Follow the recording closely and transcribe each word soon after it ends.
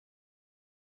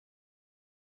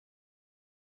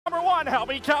Number one, help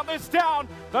me count this down.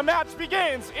 The match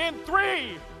begins in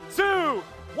 3, 2,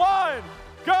 1,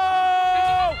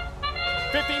 go!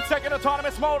 15-second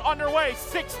autonomous mode underway.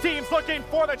 6 teams looking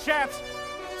for the chance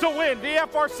to win the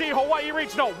FRC Hawaii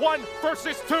Regional 1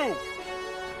 versus 2.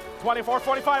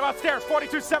 24-45 upstairs,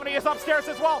 42-70 is upstairs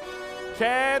as well.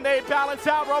 Can they balance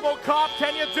out RoboCop?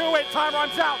 Can you do it? Time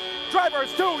runs out.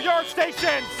 Drivers to your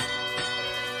stations.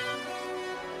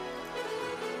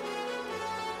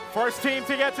 First team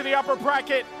to get to the upper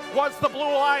bracket was the Blue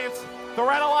Alliance. The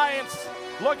Red Alliance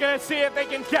looking to see if they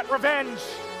can get revenge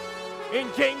in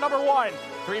game number 1.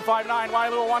 359,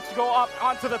 Wailu wants to go up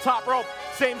onto the top rope.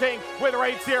 Same thing with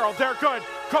Raid Zero. They're good.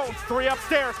 Cones, 3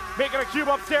 upstairs, making a cube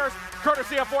upstairs,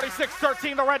 courtesy of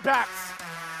 46-13, the Redbacks.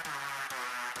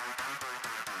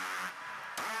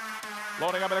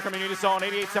 Loading up in the community zone,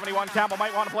 88-71. Campbell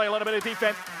might want to play a little bit of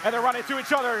defense, and they're running to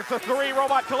each other. It's a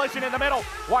 3-robot collision in the middle.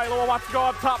 Wailu wants to go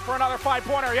up top for another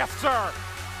 5-pointer. Yes, sir.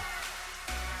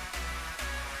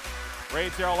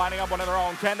 Raid Zero lining up one of their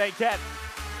own. Can they get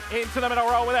into the middle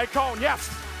row with a cone? Yes.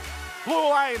 Blue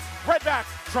Alliance,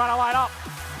 Redbacks trying to line up.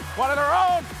 One of their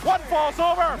own. One falls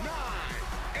over. 9,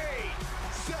 8,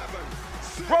 7,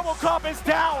 6, RoboCop is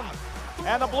down.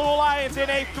 And the Blue Alliance in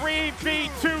a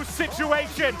 3v2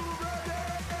 situation.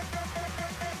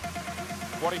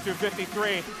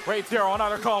 42-53, Raid Zero,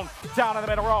 another cone, down in the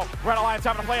middle row. Red Alliance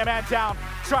having to play a man down,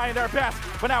 trying their best,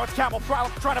 but now it's Campbell trying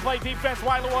to play defense.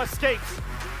 Wailu escapes.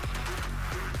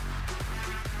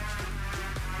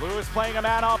 Blue is playing a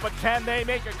man up, but can they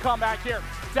make a comeback here?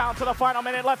 Down to the final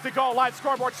minute left to go. Live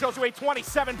scoreboard shows you a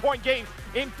 27-point game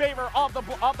in favor of the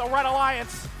Red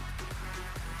Alliance.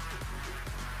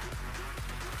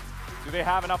 Do they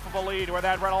have enough of a lead where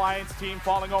that Red Alliance team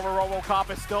falling over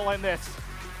RoboCop is still in this?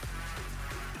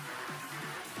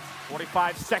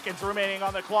 45 seconds remaining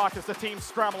on the clock as the teams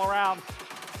scramble around.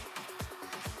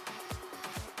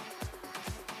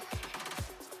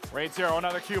 Raid Zero,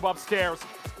 another cube upstairs,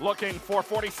 looking for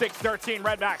 46-13.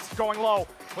 Redbacks going low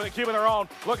with a cube of their own,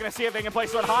 looking to see if they can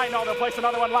place one high. No, they'll place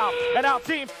another one low. And now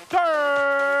teams,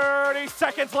 30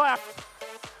 seconds left.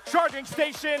 Charging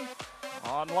station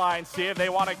online, see if they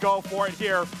want to go for it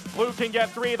here. Blue can get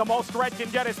 3, the most red can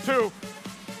get is 2.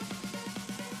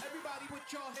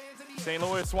 St.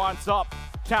 Louis wants up,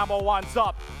 Campbell wants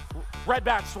up.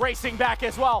 Redbacks racing back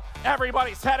as well.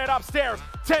 Everybody's headed upstairs.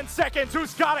 10 seconds,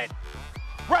 who's got it?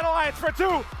 Red Alliance for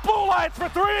 2, Blue Alliance for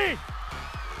 3.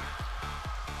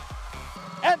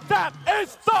 And that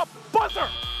is the buzzer.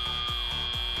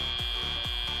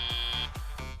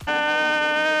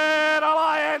 Red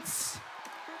Alliance.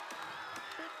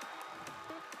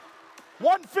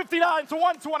 159 to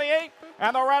 128,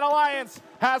 and the Red Alliance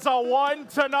has a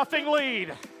 1-0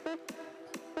 lead.